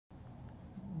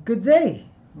Good day,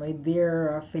 my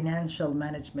dear financial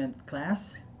management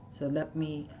class. So let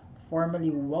me formally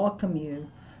welcome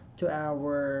you to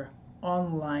our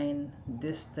online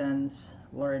distance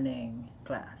learning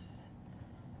class.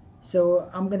 So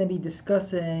I'm going to be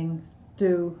discussing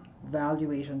two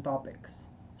valuation topics.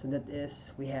 So that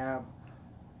is we have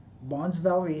bonds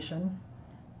valuation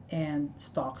and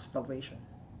stocks valuation.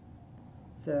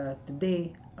 So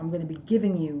today I'm going to be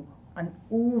giving you an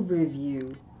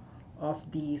overview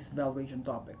of these valuation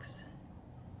topics.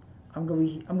 I'm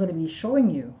going to be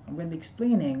showing you, I'm going to be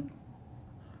explaining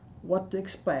what to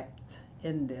expect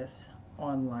in this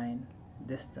online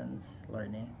distance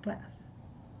learning class.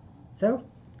 So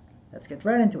let's get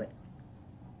right into it.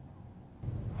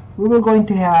 We were going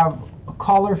to have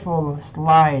colorful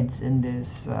slides in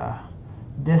this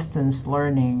distance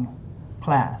learning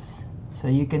class. So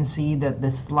you can see that the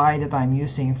slide that I'm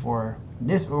using for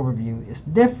this overview is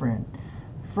different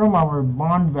from our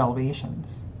bond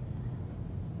valuations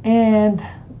and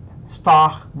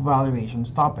stock valuations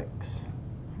topics.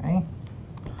 Okay?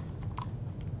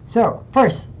 So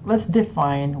first, let's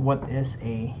define what is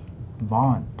a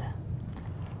bond.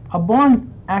 A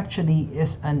bond actually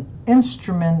is an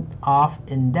instrument of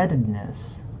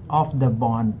indebtedness of the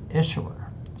bond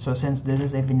issuer. So since this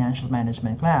is a financial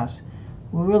management class,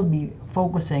 we will be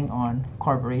focusing on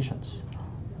corporations.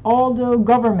 Although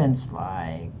governments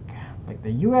like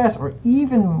the US or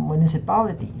even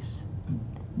municipalities,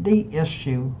 they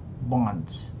issue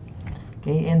bonds.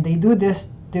 Okay, and they do this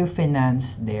to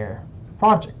finance their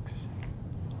projects.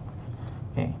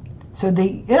 Okay, so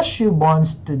they issue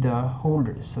bonds to the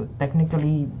holders. So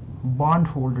technically, bond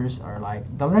holders are like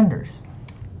the lenders.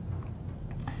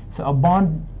 So a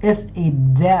bond is a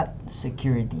debt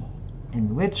security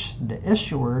in which the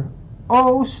issuer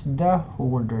owes the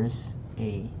holders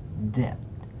a debt.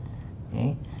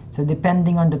 Okay, so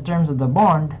depending on the terms of the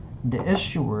bond, the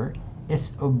issuer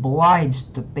is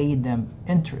obliged to pay them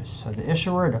interest. So the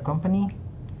issuer, the company,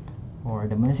 or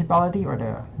the municipality, or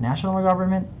the national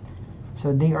government,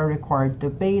 so they are required to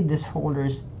pay this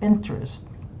holders interest.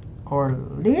 Or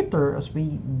later, as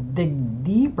we dig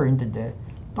deeper into the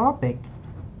topic,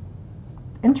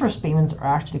 interest payments are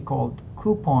actually called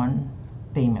coupon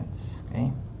payments.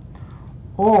 Okay,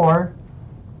 or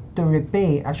to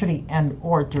repay, actually, and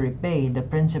or to repay the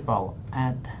principal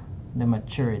at the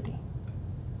maturity.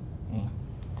 Okay,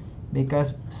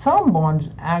 because some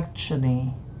bonds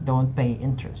actually don't pay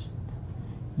interest.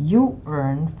 You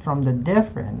earn from the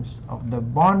difference of the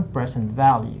bond present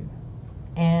value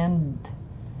and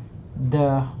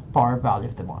the par value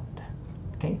of the bond.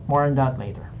 Okay, more on that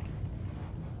later.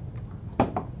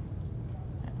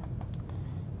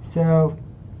 So,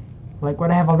 like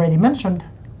what I have already mentioned,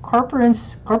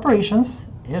 corporations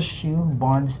issue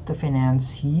bonds to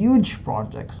finance huge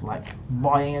projects like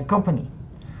buying a company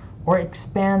or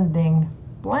expanding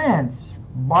plants,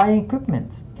 buying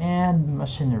equipment and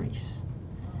machineries.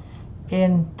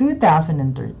 In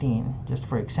 2013, just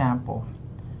for example,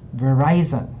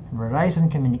 Verizon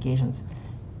Communications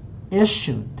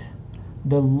issued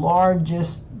the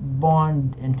largest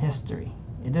bond in history.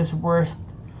 It is worth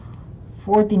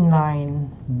 $49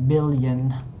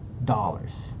 billion.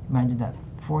 Imagine that,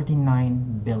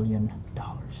 $49 billion.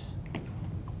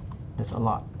 That's a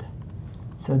lot.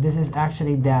 So this is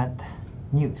actually that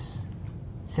news.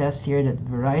 It says here that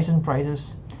Verizon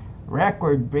prices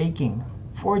record-breaking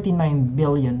 49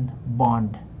 billion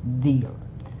bond deal.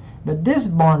 But this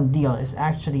bond deal is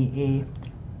actually a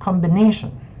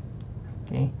combination,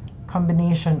 okay?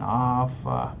 Combination of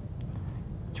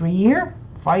 3-year,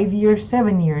 5-year,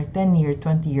 7-year, 10-year,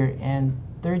 20-year, and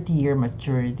 30-year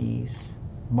maturities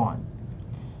bond.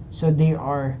 So they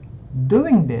are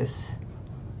doing this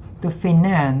to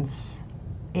finance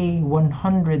a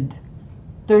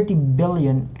 130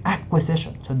 billion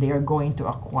acquisition. So they are going to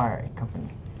acquire a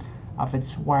company of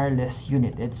its wireless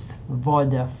unit. It's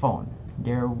Vodafone.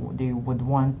 They would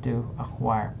want to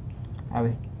acquire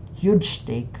a huge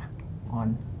stake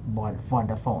on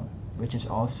Vodafone, which is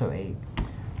also a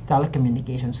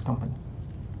telecommunications company.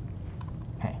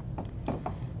 Okay,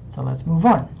 so let's move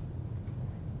on.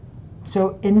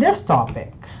 So in this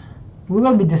topic, we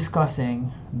will be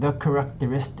discussing the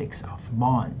characteristics of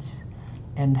bonds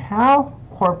and how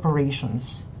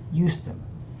corporations use them.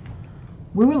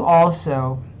 We will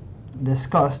also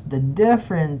discuss the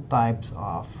different types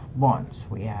of bonds.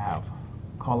 We have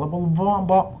callable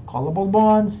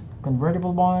bonds,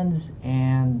 convertible bonds,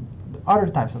 and other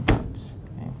types of bonds.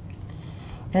 Okay?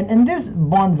 And in this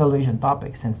bond valuation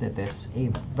topic, since it is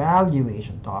a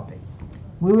valuation topic,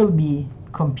 we will be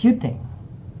computing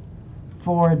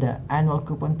for the annual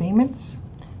coupon payments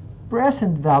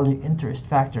present value interest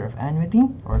factor of annuity,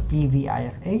 or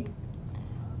PVIFA,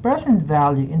 present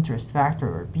value interest factor,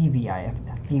 or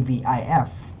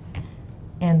PVIF,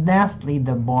 and lastly,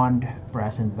 the bond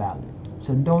present value.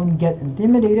 So don't get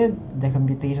intimidated. The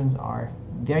computations are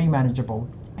very manageable,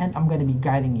 and I'm going to be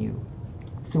guiding you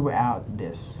throughout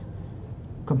this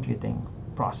computing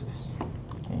process.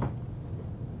 Okay.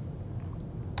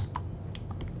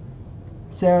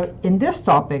 So in this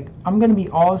topic, I'm going to be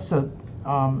also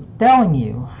telling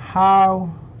you how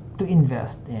to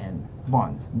invest in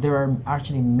bonds. There are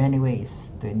actually many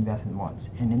ways to invest in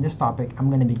bonds, and in this topic, I'm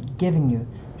going to be giving you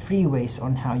 3 ways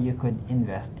on how you could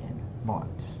invest in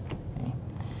bonds. Okay.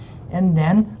 And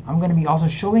then I'm going to be also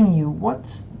showing you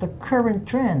what's the current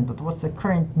trend, what's the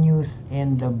current news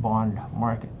in the bond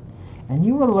market. And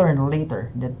you will learn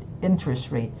later that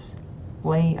interest rates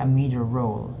play a major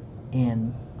role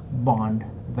in bond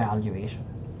valuation.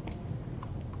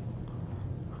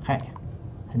 Okay,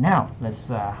 so now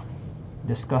let's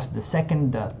discuss the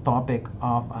second topic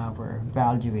of our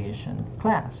valuation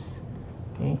class.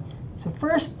 Okay, so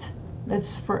first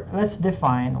let's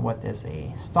define what is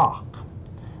a stock.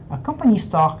 A company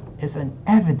stock is an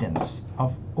evidence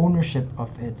of ownership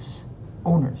of its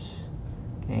owners.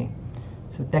 Okay,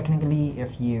 so technically,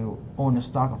 if you own a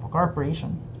stock of a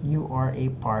corporation, you are a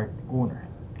part owner.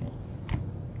 Okay.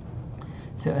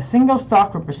 So a single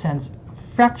stock represents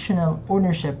fractional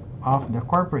ownership of the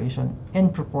corporation in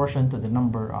proportion to the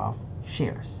number of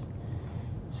shares.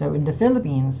 So in the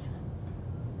Philippines,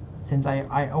 since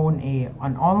I own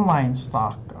an online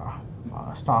stock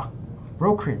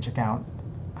brokerage account,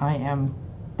 I am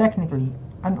technically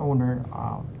an owner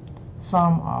of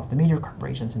some of the major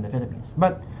corporations in the Philippines.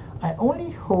 But I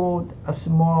only hold a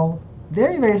small,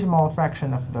 very, very small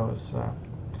fraction of those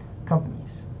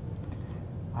companies.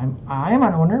 I am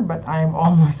an owner, but I am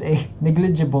almost a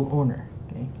negligible owner,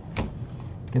 okay?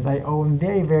 Because I own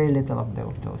very, very little of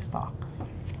those stocks.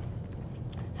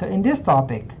 So in this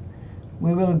topic,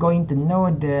 we will going to know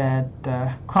that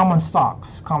common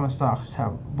stocks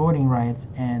have voting rights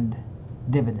and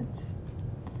dividends.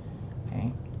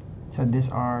 Okay. So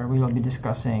we will be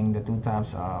discussing the 2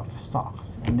 types of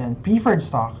stocks, and then preferred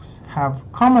stocks have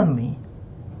commonly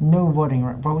no voting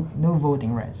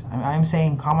rights. I'm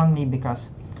saying commonly because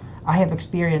I have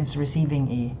experienced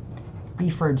receiving a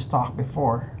preferred stock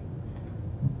before,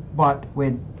 but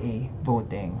with a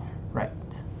voting right.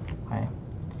 Okay.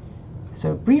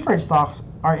 So preferred stocks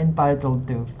are entitled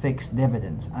to fixed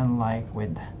dividends, unlike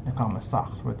with the common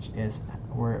stocks, which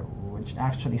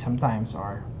actually sometimes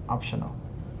are optional.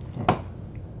 Okay.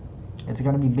 It's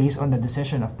going to be based on the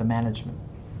decision of the management.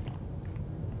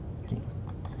 Okay.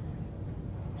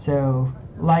 So,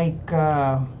 like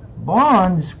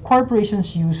bonds,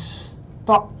 corporations use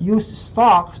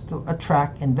stocks to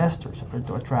attract investors or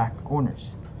to attract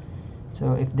owners.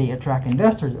 So, if they attract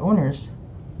owners,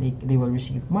 they will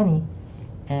receive money,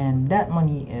 and that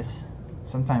money is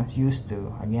sometimes used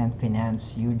to, again,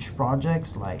 finance huge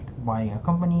projects like buying a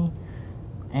company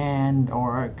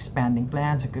or expanding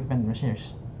plants, equipment,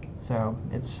 machineries. So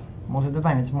it's most of the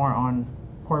time it's more on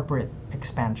corporate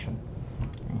expansion.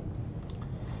 Okay.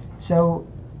 So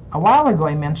a while ago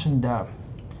I mentioned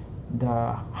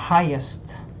the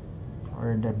highest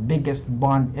or the biggest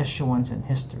bond issuance in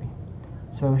history.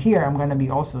 So here I'm going to be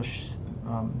also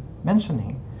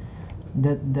mentioning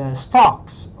that the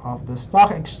stocks of the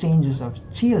stock exchanges of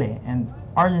Chile and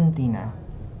Argentina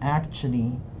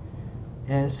actually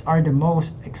are the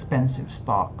most expensive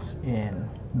stocks in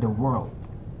the world.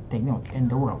 Take note, in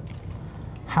the world.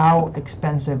 How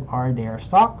expensive are their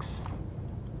stocks?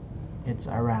 It's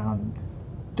around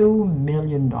 $2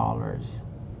 million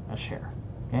a share.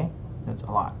 Okay, that's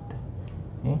a lot.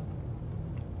 Okay.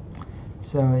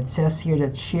 So it says here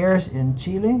that shares in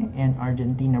Chile and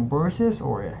Argentina bourses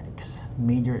or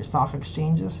major stock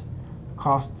exchanges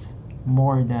costs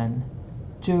more than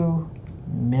 $2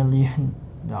 million.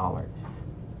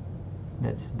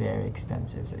 That's very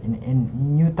expensive. So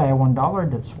in New Taiwan dollar,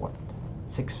 that's what?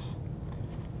 60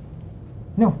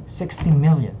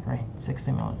 million, right?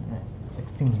 60 million, right?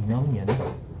 60 million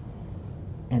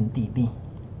NTD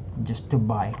just to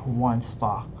buy one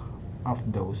stock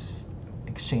of those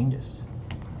exchanges.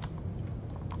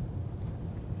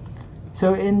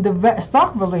 So in the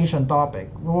stock valuation topic,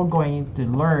 we're going to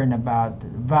learn about the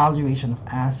valuation of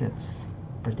assets,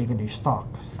 particularly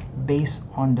stocks, based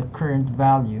on the current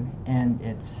value and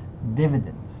its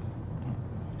dividends.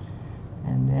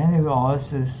 And then we will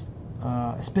also,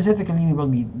 specifically, we will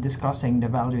be discussing the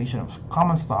valuation of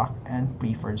common stock and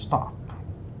preferred stock.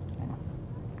 Okay.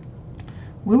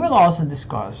 We will also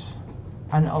discuss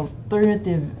an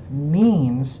alternative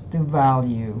means to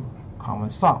value common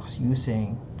stocks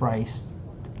using price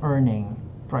to earnings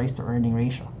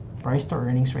ratio.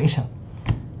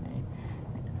 Okay.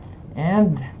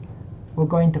 And we're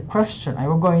going to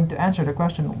answer the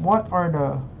question, what are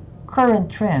the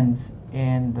current trends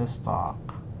in the stock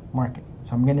market?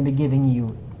 So I'm going to be giving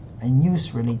you a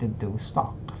news related to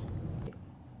stocks.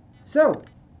 So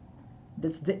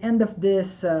that's the end of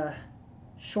this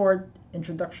short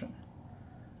introduction.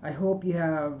 I hope you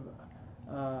have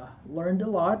learned a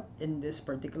lot in this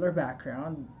particular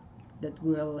background that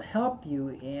will help you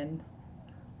in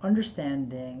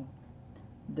understanding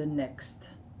the next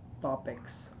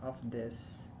topics of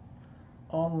this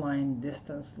online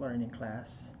distance learning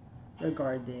class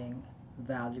regarding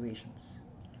valuations,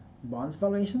 bonds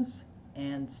valuations,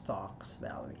 and stocks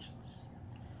valuations.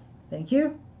 Thank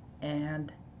you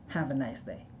and have a nice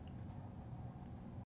day.